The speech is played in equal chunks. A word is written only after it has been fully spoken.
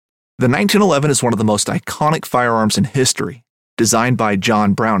The 1911 is one of the most iconic firearms in history. Designed by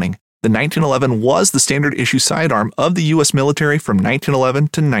John Browning, the 1911 was the standard issue sidearm of the U.S. military from 1911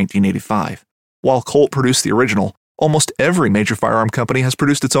 to 1985. While Colt produced the original, almost every major firearm company has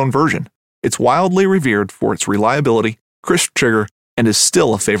produced its own version. It's wildly revered for its reliability, crisp trigger, and is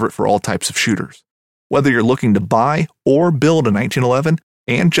still a favorite for all types of shooters. Whether you're looking to buy or build a 1911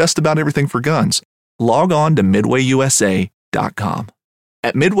 and just about everything for guns, log on to MidwayUSA.com.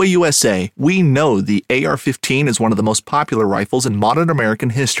 At Midway USA, we know the AR-15 is one of the most popular rifles in modern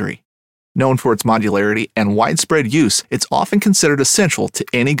American history. Known for its modularity and widespread use, it's often considered essential to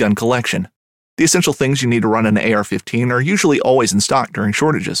any gun collection. The essential things you need to run an AR-15 are usually always in stock during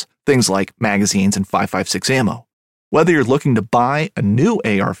shortages, things like magazines and 5.56 ammo. Whether you're looking to buy a new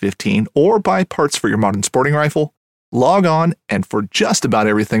AR-15 or buy parts for your modern sporting rifle, log on and for just about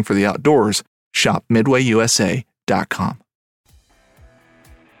everything for the outdoors, shop MidwayUSA.com.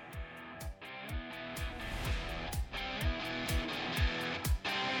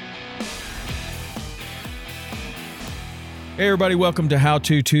 Hey everybody, welcome to How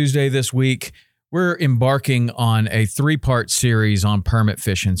To Tuesday this week. We're embarking on a 3-part series on permit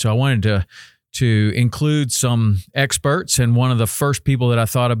fishing. So I wanted to include some experts, and one of the first people that I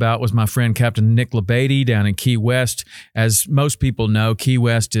thought about was my friend Captain Nick LaBadie down in Key West. As most people know, Key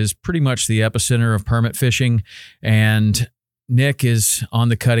West is pretty much the epicenter of permit fishing, and Nick is on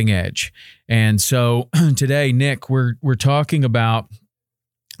the cutting edge. And so today, Nick, we're talking about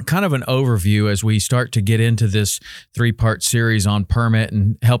kind of an overview as we start to get into this 3-part series on permit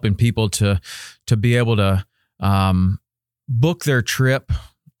and helping people to be able to book their trip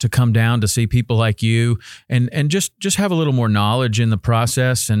to come down to see people like you and just have a little more knowledge in the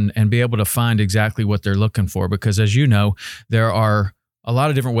process and be able to find exactly what they're looking for. Because as you know, there are a lot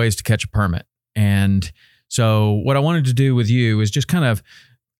of different ways to catch a permit. And so what I wanted to do with you is just kind of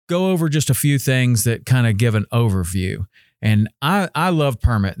go over just a few things that kind of give an overview. And I love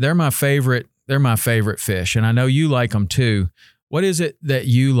permit. They're my favorite fish. And I know you like them too. What is it that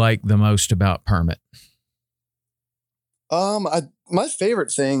you like the most about permit? My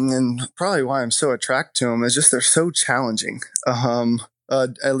favorite thing, and probably why I'm so attracted to them, is just they're so challenging.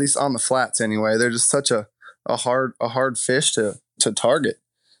 At least on the flats anyway. They're just such a hard fish to target.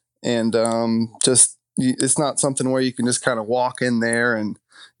 And it's not something where you can just kind of walk in there and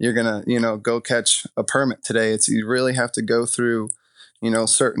you're going to, go catch a permit today. You really have to go through,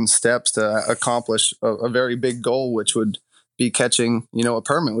 certain steps to accomplish a very big goal, which would be catching, a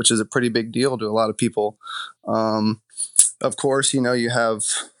permit, which is a pretty big deal to a lot of people. Of course, you have,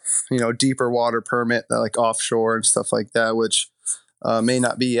 deeper water permit like offshore and stuff like that, which may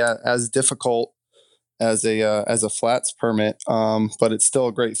not be as difficult as a flats permit, but it's still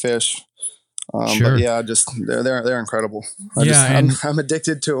a great fish. Sure. But yeah, they're incredible. I'm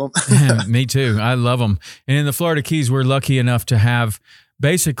addicted to them. Me too. I love them. And in the Florida Keys, we're lucky enough to have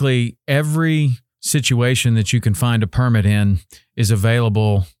basically every situation that you can find a permit in is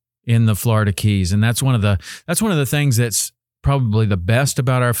available in the Florida Keys. And that's one of the things that's probably the best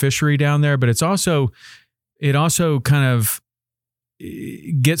about our fishery down there. But it also kind of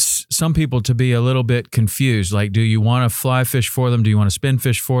gets some people to be a little bit confused. Like, do you want to fly fish for them? Do you want to spin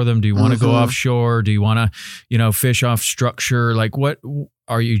fish for them? Do you want to go offshore? Do you want to, fish off structure? Like, what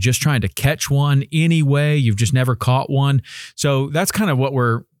are you just trying to catch one anyway? You've just never caught one. So that's kind of what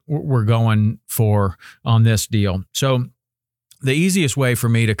we're going for on this deal. So the easiest way for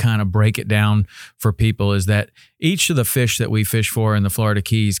me to kind of break it down for people is that each of the fish that we fish for in the Florida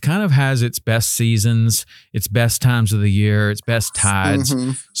Keys kind of has its best seasons, its best times of the year, its best tides.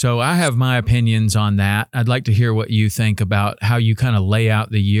 Mm-hmm. So I have my opinions on that. I'd like to hear what you think about how you kind of lay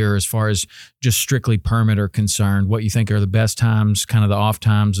out the year as far as just strictly permit are concerned. What you think are the best times, kind of the off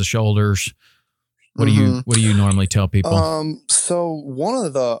times, the shoulders. What do you normally tell people? So one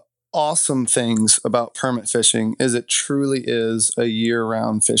of the awesome things about permit fishing is it truly is a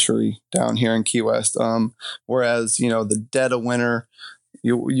year-round fishery down here in Key West. Whereas, the dead of winter,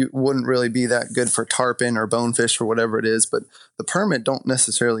 you wouldn't really be that good for tarpon or bonefish or whatever it is, but the permit don't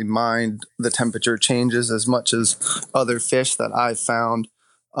necessarily mind the temperature changes as much as other fish that I've found.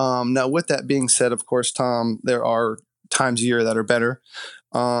 Now, with that being said, of course, Tom, there are times a year that are better.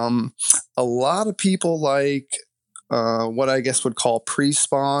 A lot of people like what I guess would call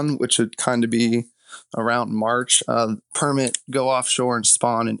pre-spawn, which would kind of be around March. Permit go offshore and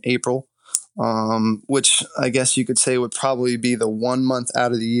spawn in April, which I guess you could say would probably be the 1 month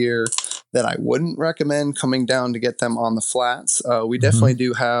out of the year that I wouldn't recommend coming down to get them on the flats. We definitely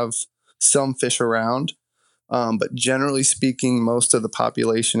do have some fish around, but generally speaking, most of the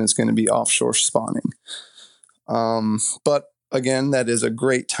population is going to be offshore spawning. But again, that is a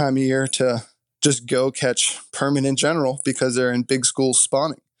great time of year to just go catch permit in general because they're in big schools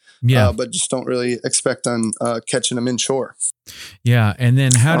spawning. Yeah. But just don't really expect on catching them inshore. Yeah. And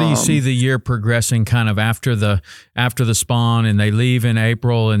then how do you see the year progressing kind of after the spawn, and they leave in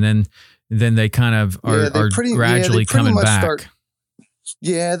April, and then they kind of are gradually coming back?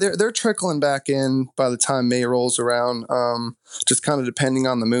 They're trickling back in by the time May rolls around, just kind of depending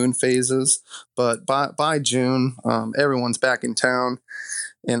on the moon phases. But by June, everyone's back in town.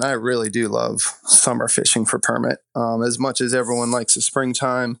 And I really do love summer fishing for permit. As much as everyone likes the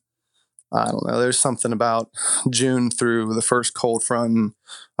springtime, I don't know. There's something about June through the first cold front in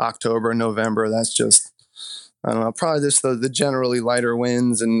October, November. That's just, I don't know, probably just the generally lighter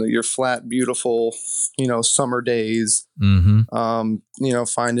winds and your flat, beautiful, summer days. Mm-hmm.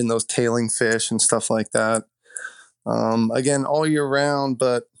 Finding those tailing fish and stuff like that. Again, all year round,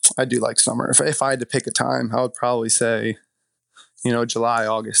 but I do like summer. If I had to pick a time, I would probably say, July,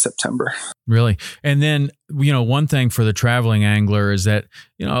 August, September. Really? And then, one thing for the traveling angler is that,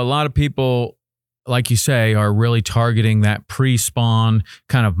 a lot of people, like you say, are really targeting that pre-spawn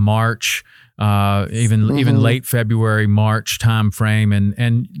kind of March, even late February, March time frame.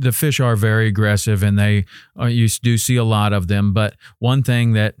 And the fish are very aggressive, and you do see a lot of them. But one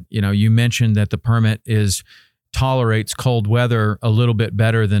thing that, you mentioned that the permit tolerates cold weather a little bit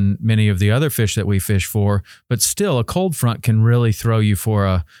better than many of the other fish that we fish for, but still a cold front can really throw you for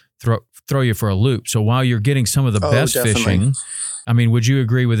a loop. So while you're getting some of the best definitely. fishing, I mean, would you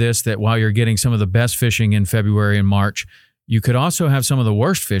agree with this, that while you're getting some of the best fishing in February and March, you could also have some of the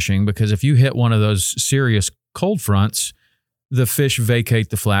worst fishing? Because if you hit one of those serious cold fronts, the fish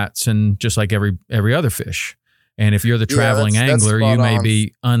vacate the flats, and just like every other fish. And if you're the traveling angler, you may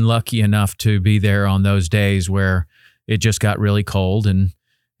be unlucky enough to be there on those days where it just got really cold and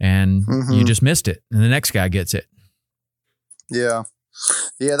you just missed it, and the next guy gets it. Yeah.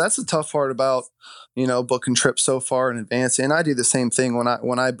 Yeah, that's the tough part about, booking trips so far in advance. And I do the same thing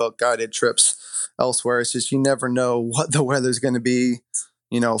when I book guided trips elsewhere. It's just, you never know what the weather's going to be,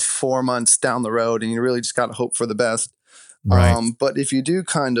 4 months down the road, and you really just got to hope for the best. Right. But if you do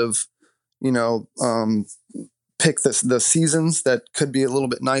kind of, pick the seasons that could be a little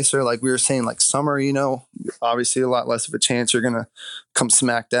bit nicer, like we were saying, like summer, obviously a lot less of a chance you're going to come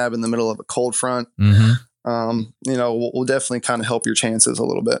smack dab in the middle of a cold front. Mm-hmm. Will definitely kind of help your chances a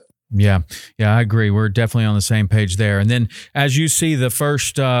little bit. Yeah, I agree. We're definitely on the same page there. And then as you see the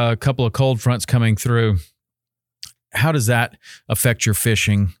first couple of cold fronts coming through, how does that affect your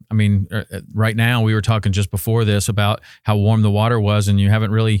fishing? I mean, right now we were talking just before this about how warm the water was, and you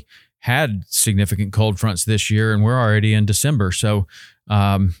haven't really had significant cold fronts this year, and we're already in December. So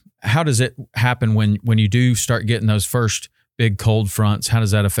how does it happen when you do start getting those first big cold fronts? How does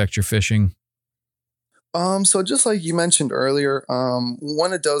that affect your fishing? So just like you mentioned earlier,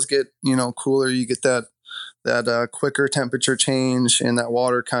 when it does get, cooler, you get that quicker temperature change, and that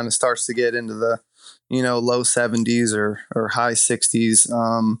water kind of starts to get into the, low 70s or high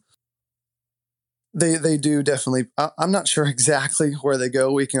 60s. They do definitely. I'm not sure exactly where they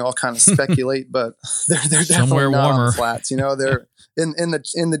go. We can all kind of speculate, but they're definitely somewhere not warmer. on the flats. They're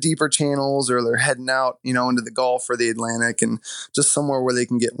in the deeper channels, or they're heading out, into the Gulf or the Atlantic, and just somewhere where they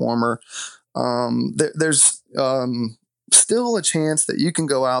can get warmer. There's still a chance that you can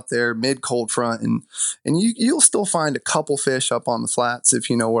go out there mid cold front, and you'll still find a couple fish up on the flats if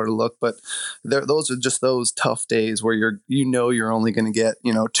you know where to look. But those are just those tough days where you're only going to get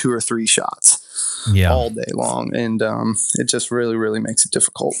 2 or 3 shots all day long, and it just really, really makes it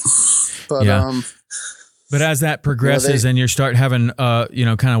difficult. But but as that progresses and you start having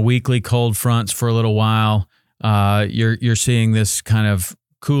kind of weekly cold fronts for a little while, you're seeing this kind of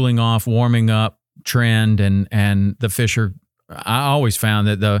cooling off, warming up trend, and the fish are. I always found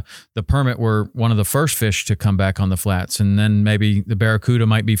that the permit were one of the first fish to come back on the flats, and then maybe the barracuda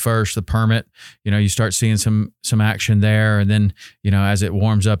might be first. The permit, you start seeing some action there, and then as it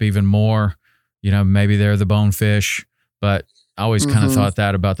warms up even more, maybe they're the bonefish. But I always kind of thought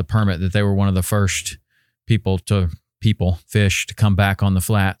that about the permit, that they were one of the first fish to come back on the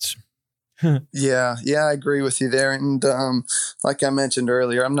flats. Yeah, I agree with you there. And like I mentioned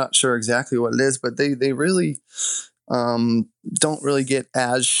earlier, I'm not sure exactly what it is, but they really don't really get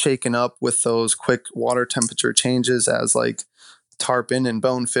as shaken up with those quick water temperature changes as like tarpon and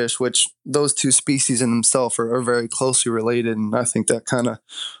bonefish, which those two species in themselves are very closely related. And I think that kind of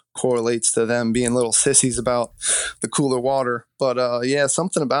correlates to them being little sissies about the cooler water. But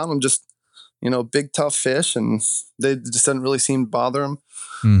something about them just, big tough fish, and they just doesn't really seem to bother them.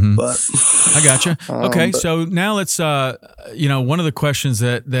 Mm-hmm. But I gotcha. Okay. So now let's, one of the questions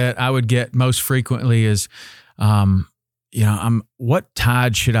that I would get most frequently is, what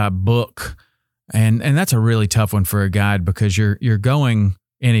tide should I book? And that's a really tough one for a guide, because you're going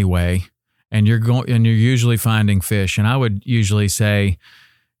anyway, and you're usually finding fish. And I would usually say,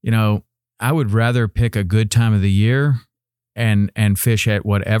 I would rather pick a good time of the year and fish at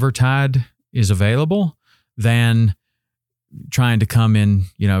whatever tide is available than trying to come in,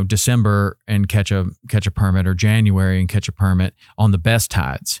 December and catch a permit, or January and catch a permit on the best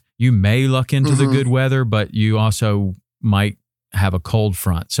tides. You may luck into the good weather, but you also might have a cold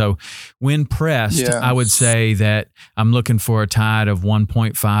front. So when pressed, I would say that I'm looking for a tide of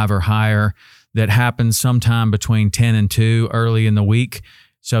 1.5 or higher that happens sometime between 10 and 2 early in the week,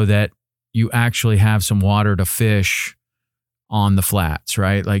 so that you actually have some water to fish on the flats,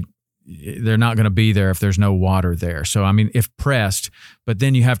 right? Like, they're not going to be there if there's no water there. So, I mean, if pressed, but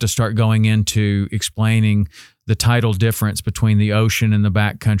then you have to start going into explaining the tidal difference between the ocean and the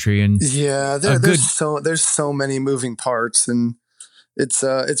backcountry. And there's so many moving parts, and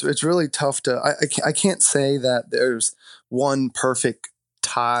it's really tough to, I can't say that there's one perfect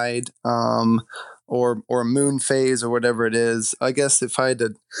tide, or moon phase or whatever it is. I guess if I had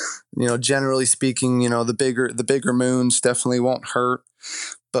to, generally speaking, the bigger moons definitely won't hurt.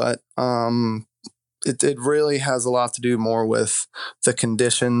 But it really has a lot to do more with the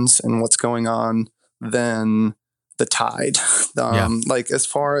conditions and what's going on than the tide. Like, as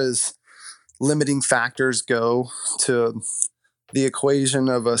far as limiting factors go to the equation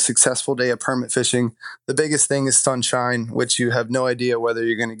of a successful day of permit fishing, the biggest thing is sunshine, which you have no idea whether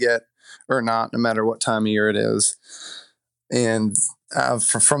you're going to get or not, no matter what time of year it is. And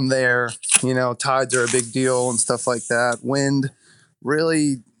from there, tides are a big deal and stuff like that. Wind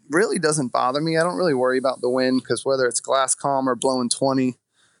really doesn't bother me. I don't really worry about the wind, because whether it's glass calm or blowing 20,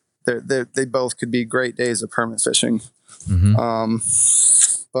 they both could be great days of permit fishing. Mm-hmm.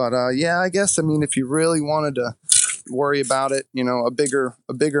 I guess, if you really wanted to worry about it, a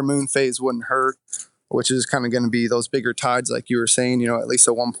bigger moon phase wouldn't hurt, which is kind of going to be those bigger tides, like you were saying, at least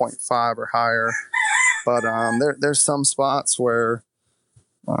a 1.5 or higher. But there's some spots where,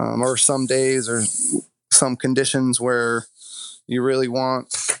 or some days or some conditions where you really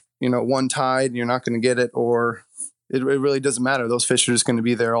want, one tide, you're not going to get it, or it really doesn't matter. Those fish are just going to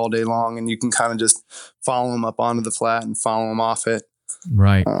be there all day long, and you can kind of just follow them up onto the flat and follow them off it.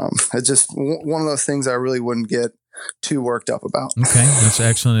 Right. It's just one of those things I really wouldn't get too worked up about. Okay. That's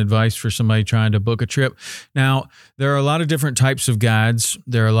excellent advice for somebody trying to book a trip. Now, there are a lot of different types of guides.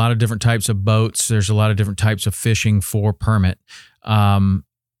 There are a lot of different types of boats. There's a lot of different types of fishing for permit. Can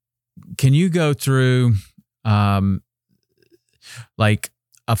you go through, like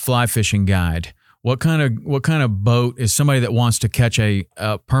a fly fishing guide? What kind of boat is somebody that wants to catch a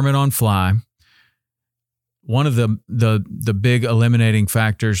permit on fly? One of the big eliminating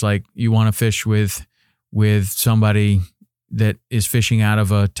factors, like you want to fish with somebody that is fishing out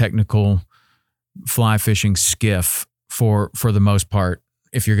of a technical fly fishing skiff for the most part,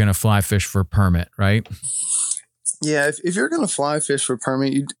 if you're going to fly fish for permit, right? Yeah, if you're going to fly fish for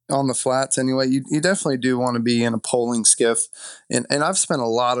permit on the flats anyway, you definitely do want to be in a poling skiff. And I've spent a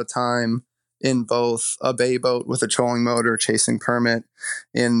lot of time in both a bay boat with a trolling motor chasing permit,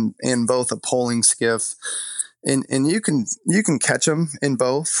 in both a poling skiff. And you can catch them in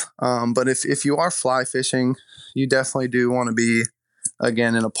both. But if you are fly fishing, you definitely do want to be,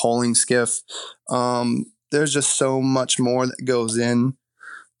 again, in a poling skiff. There's just so much more that goes in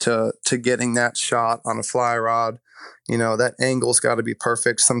to getting that shot on a fly rod. That angle's got to be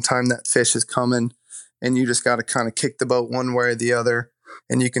perfect. Sometimes that fish is coming, and you just got to kind of kick the boat one way or the other.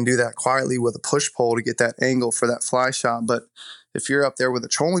 And you can do that quietly with a push pole to get that angle for that fly shot. But if you're up there with a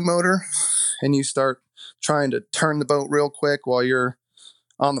trolling motor and you start trying to turn the boat real quick while you're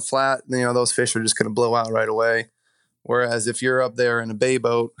on the flat, those fish are just going to blow out right away. Whereas if you're up there in a bay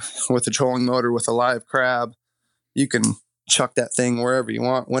boat with a trolling motor with a live crab, you can chuck that thing wherever you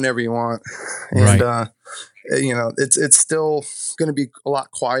want, whenever you want. And, right. It's still going to be a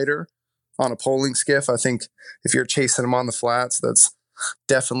lot quieter on a poling skiff. I think if you're chasing them on the flats, that's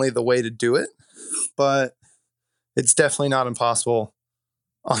definitely the way to do it. But it's definitely not impossible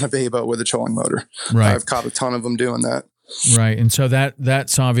on a bay boat with a trolling motor. Right. I've caught a ton of them doing that. Right. And so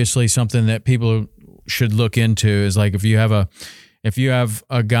that's obviously something that people should look into, is like, if you have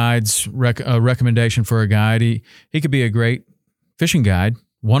a guide's recommendation for a guide, he could be a great fishing guide,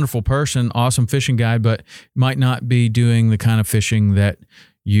 wonderful person, awesome fishing guide, but might not be doing the kind of fishing that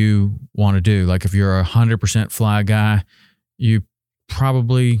you want to do. Like if you're 100% fly guy, you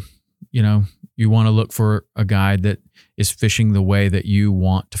probably, you want to look for a guide that is fishing the way that you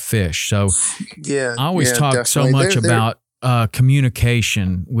want to fish. So I always talk definitely. So much about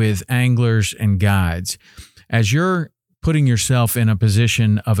communication with anglers and guides. As you're putting yourself in a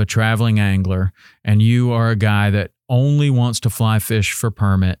position of a traveling angler and you are a guy that only wants to fly fish for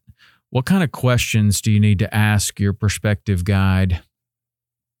permit, what kind of questions do you need to ask your prospective guide?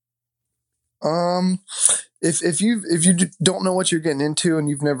 If you don't know what you're getting into and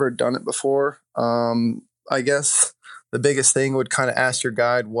you've never done it before, I guess the biggest thing would kind of ask your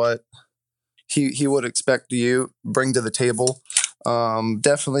guide what he would expect you bring to the table.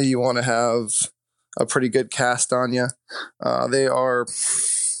 Definitely you want to have a pretty good cast on you. They are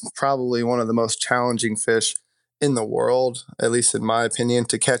probably one of the most challenging fish in the world, at least in my opinion,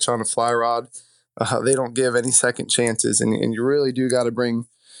 to catch on a fly rod. They don't give any second chances, and you really do got to bring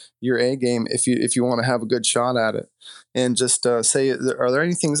your A game if you want to have a good shot at it. And just say, are there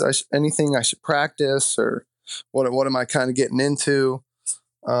anything I should practice, or what am I kind of getting into?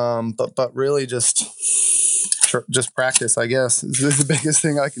 But really just practice, I guess, is the biggest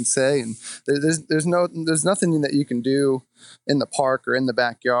thing I can say. And there's nothing that you can do in the park or in the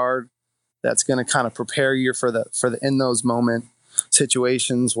backyard that's going to kind of prepare you for the in those moment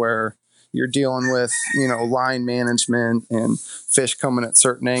situations where you're dealing with, line management and fish coming at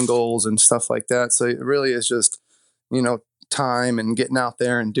certain angles and stuff like that. So it really is just, time and getting out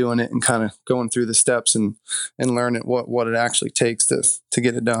there and doing it and kind of going through the steps and learning what it actually takes to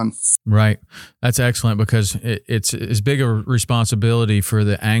get it done. Right. That's excellent, because it's as big a responsibility for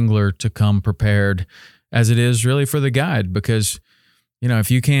the angler to come prepared as it is really for the guide, because,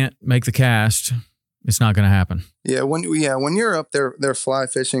 if you can't make the cast, it's not going to happen. Yeah. When you're up there fly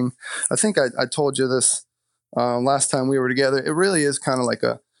fishing, I think I told you this last time we were together. It really is kind of like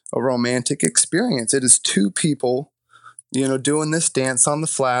a romantic experience. It is two people, doing this dance on the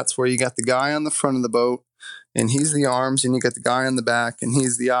flats where you got the guy on the front of the boat and he's the arms, and you got the guy on the back and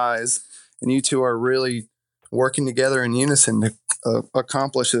he's the eyes, and you two are really working together in unison to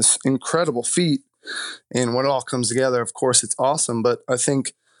accomplish this incredible feat. And when it all comes together, of course, it's awesome. But I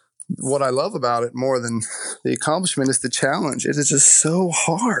think what I love about it more than the accomplishment is the challenge. It is just so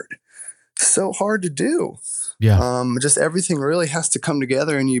hard to do. Yeah. Just everything really has to come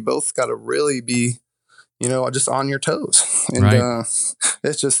together, and you both got to really be, just on your toes. And right.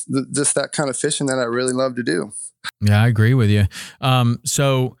 It's just that kind of fishing that I really love to do. Yeah, I agree with you.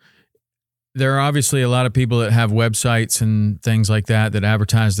 So there are obviously a lot of people that have websites and things like that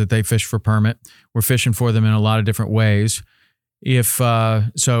advertise that they fish for permit. We're fishing for them in a lot of different ways.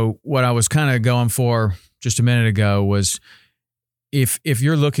 So what I was kind of going for just a minute ago was if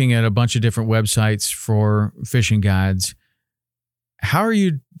you're looking at a bunch of different websites for fishing guides, how are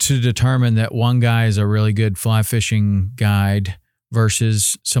you to determine that one guy is a really good fly fishing guide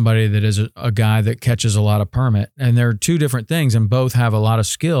versus somebody that is a guy that catches a lot of permit? And they're two different things, and both have a lot of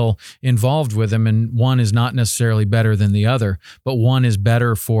skill involved with them. And one is not necessarily better than the other, but one is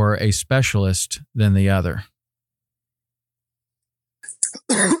better for a specialist than the other.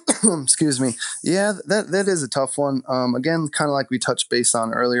 Excuse me. Yeah, that is a tough one. Again, kind of like we touched base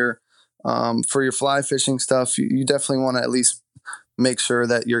on earlier, for your fly fishing stuff, you definitely want to at least make sure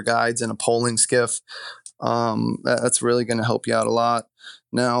that your guide's in a poling skiff. That's really going to help you out a lot.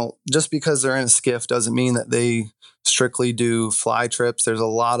 Now, just because they're in a skiff doesn't mean that they strictly do fly trips. There's a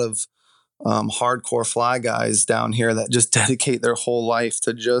lot of hardcore fly guys down here that just dedicate their whole life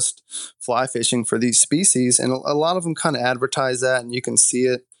to just fly fishing for these species. And a lot of them kind of advertise that, and you can see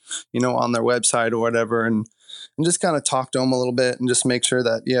it, on their website or whatever, and just kind of talk to them a little bit and just make sure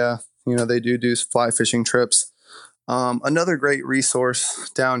that, they do fly fishing trips. Another great resource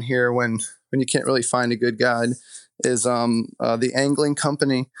down here when you can't really find a good guide is the Angling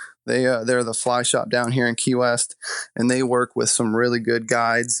Company. They're the fly shop down here in Key West, and they work with some really good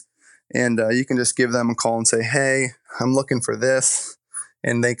guides. And you can just give them a call and say, hey, I'm looking for this.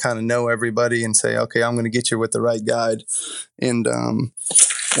 And they kind of know everybody and say, okay, I'm going to get you with the right guide. And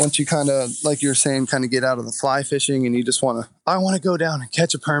once you kind of, like you're saying, kind of get out of the fly fishing and you just I want to go down and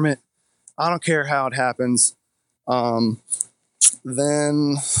catch a permit. I don't care how it happens. Then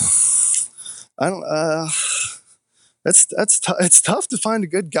I don't, it's tough to find a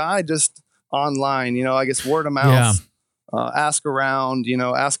good guide just online, I guess word of mouth. Yeah. Ask around,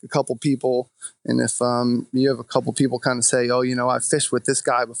 ask a couple people. And if you have a couple people kind of say, oh, I fished with this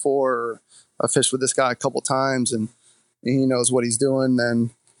guy before, or I fished with this guy a couple times and he knows what he's doing,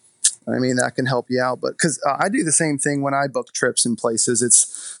 then, that can help you out. But because I do the same thing when I book trips in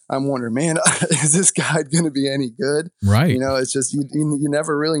places, I'm wondering, man, is this guide going to be any good? Right. It's just, you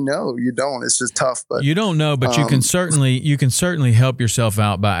never really know. You don't. It's just tough. But you don't know, but you can certainly help yourself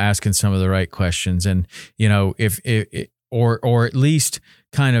out by asking some of the right questions. And, or at least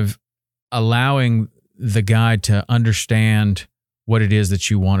kind of allowing the guide to understand what it is that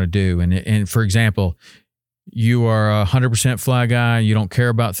you want to do. And for example, you are 100% fly guy. You don't care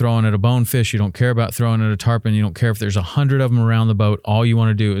about throwing at a bonefish. You don't care about throwing at a tarpon. You don't care if there's 100 of them around the boat. All you want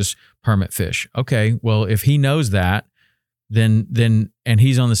to do is permit fish. Okay, well, if he knows that, then and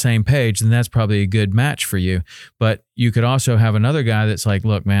he's on the same page, then that's probably a good match for you. But you could also have another guy that's like,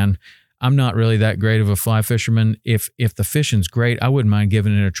 look, man, I'm not really that great of a fly fisherman. If the fishing's great, I wouldn't mind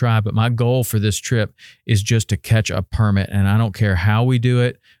giving it a try. But my goal for this trip is just to catch a permit, and I don't care how we do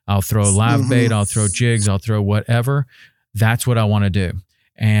it. I'll throw live bait, I'll throw jigs, I'll throw whatever. That's what I want to do.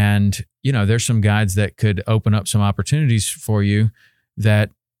 And there's some guides that could open up some opportunities for you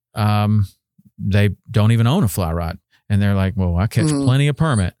that they don't even own a fly rod, and they're like, well, I catch plenty of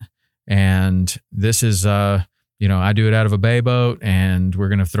permit, and this is I do it out of a bay boat, and we're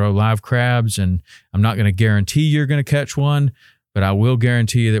going to throw live crabs, and I'm not going to guarantee you're going to catch one, but I will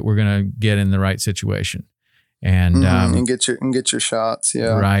guarantee you that we're going to get in the right situation and get your shots.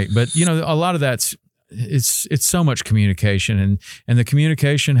 Yeah. Right. But a lot of that's, it's so much communication, and the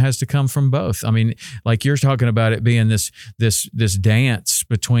communication has to come from both. I mean, like you're talking about it being this dance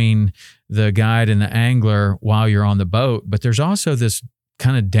between the guide and the angler while you're on the boat, but there's also this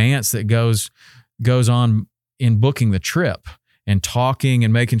kind of dance that goes on in booking the trip and talking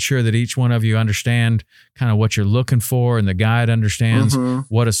and making sure that each one of you understand kind of what you're looking for, and the guide understands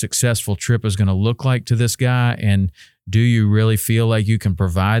what a successful trip is going to look like to this guy. And do you really feel like you can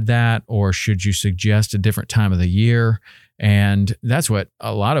provide that, or should you suggest a different time of the year? And that's what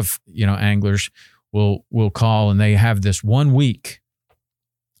a lot of, anglers will call, and they have this 1 week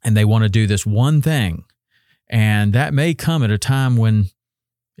and they want to do this one thing. And that may come at a time when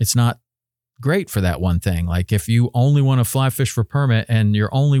it's not great for that one thing. Like if you only want to fly fish for permit and your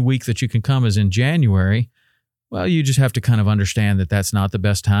only week that you can come is in January, well, you just have to kind of understand that that's not the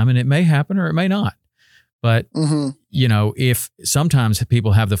best time, and it may happen or it may not. But, if sometimes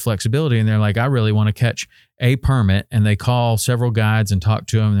people have the flexibility and they're like, I really want to catch a permit, and they call several guides and talk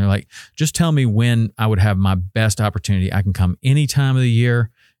to them, and they're like, just tell me when I would have my best opportunity. I can come any time of the year.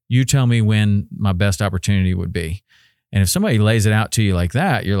 You tell me when my best opportunity would be. And if somebody lays it out to you like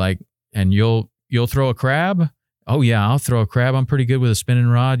that, you're like, and you'll throw a crab? Oh yeah, I'll throw a crab. I'm pretty good with a spinning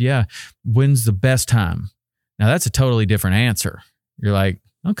rod. Yeah. When's the best time? Now that's a totally different answer. You're like,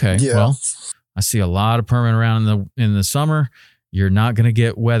 okay, well, I see a lot of permit around in the summer. You're not going to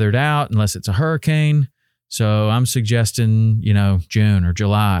get weathered out unless it's a hurricane. So I'm suggesting, June or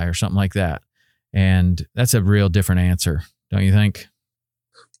July or something like that. And that's a real different answer, don't you think?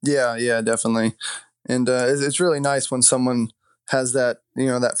 Yeah, definitely. And it's really nice when someone has that,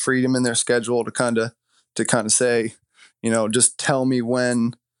 that freedom in their schedule to kind of say, just tell me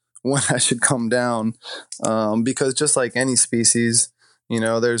when I should come down. Because just like any species,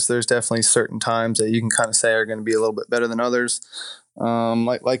 there's definitely certain times that you can kind of say are going to be a little bit better than others.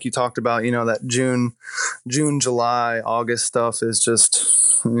 Like you talked about, that June, July, August stuff is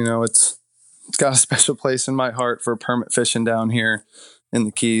just, it's got a special place in my heart for permit fishing down here in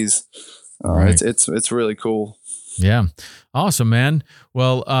the Keys. Right. It's really cool. Yeah. Awesome, man.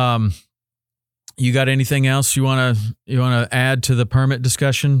 Well, you got anything else you want to add to the permit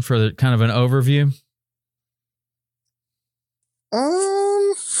discussion for the kind of an overview?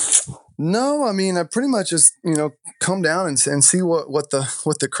 No, I mean, I pretty much just, come down and see what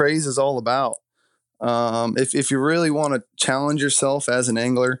the craze is all about. If you really want to challenge yourself as an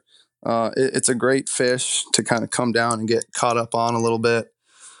angler, it's a great fish to kind of come down and get caught up on a little bit.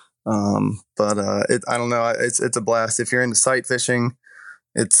 But I don't know. It's a blast. If you're into sight fishing,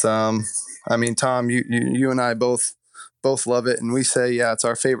 it's, I mean, Tom, you and I both love it. And we say, yeah, it's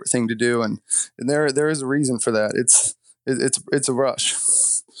our favorite thing to do. And there is a reason for that. It's a rush.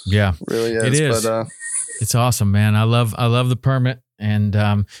 Yeah, it really is. It is. But, it's awesome, man. I love the permit. And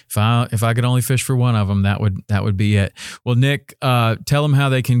if I could only fish for one of them, that would be it. Well, Nick, tell them how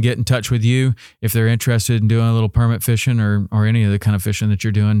they can get in touch with you if they're interested in doing a little permit fishing or any of the kind of fishing that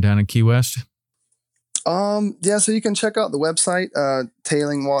you're doing down in Key West. Yeah, so you can check out the website,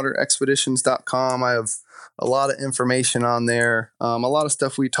 tailingwaterexpeditions.com. I have a lot of information on there. A lot of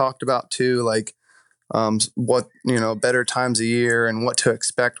stuff we talked about too, like what, better times of year and what to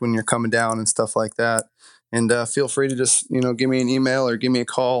expect when you're coming down and stuff like that. And feel free to just, give me an email or give me a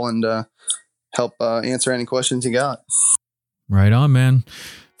call and help answer any questions you got. Right on, man.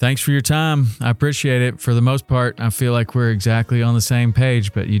 Thanks for your time. I appreciate it. For the most part, I feel like we're exactly on the same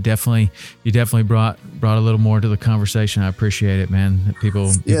page, but you definitely brought a little more to the conversation. I appreciate it, man.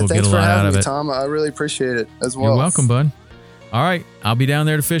 People get a lot out of it. Tom. I really appreciate it as well. You're welcome, bud. All right, I'll be down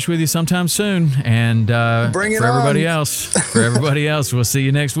there to fish with you sometime soon. And Bring it for everybody on. else, we'll see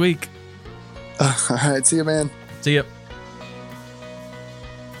you next week. All right. See you, man. See ya.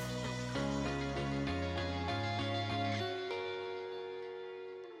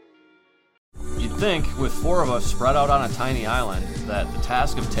 think, with 4 of us spread out on a tiny island, that the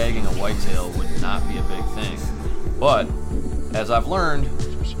task of tagging a whitetail would not be a big thing. But, as I've learned,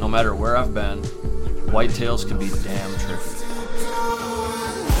 no matter where I've been, whitetails can be damn tricky.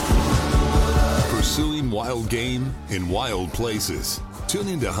 Pursuing wild game in wild places. Tune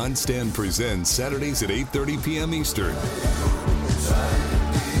in to Hunt Stand Presents Saturdays at 8:30 p.m. Eastern.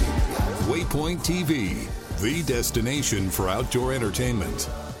 Waypoint TV, the destination for outdoor entertainment.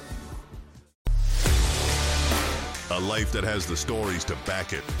 A life that has the stories to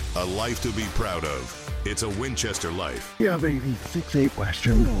back it. A life to be proud of. It's a Winchester life. Yeah, baby. 6'8"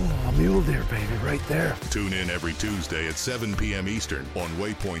 Western. Oh, mule deer, baby, right there. Tune in every Tuesday at 7 p.m. Eastern on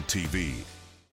Waypoint TV.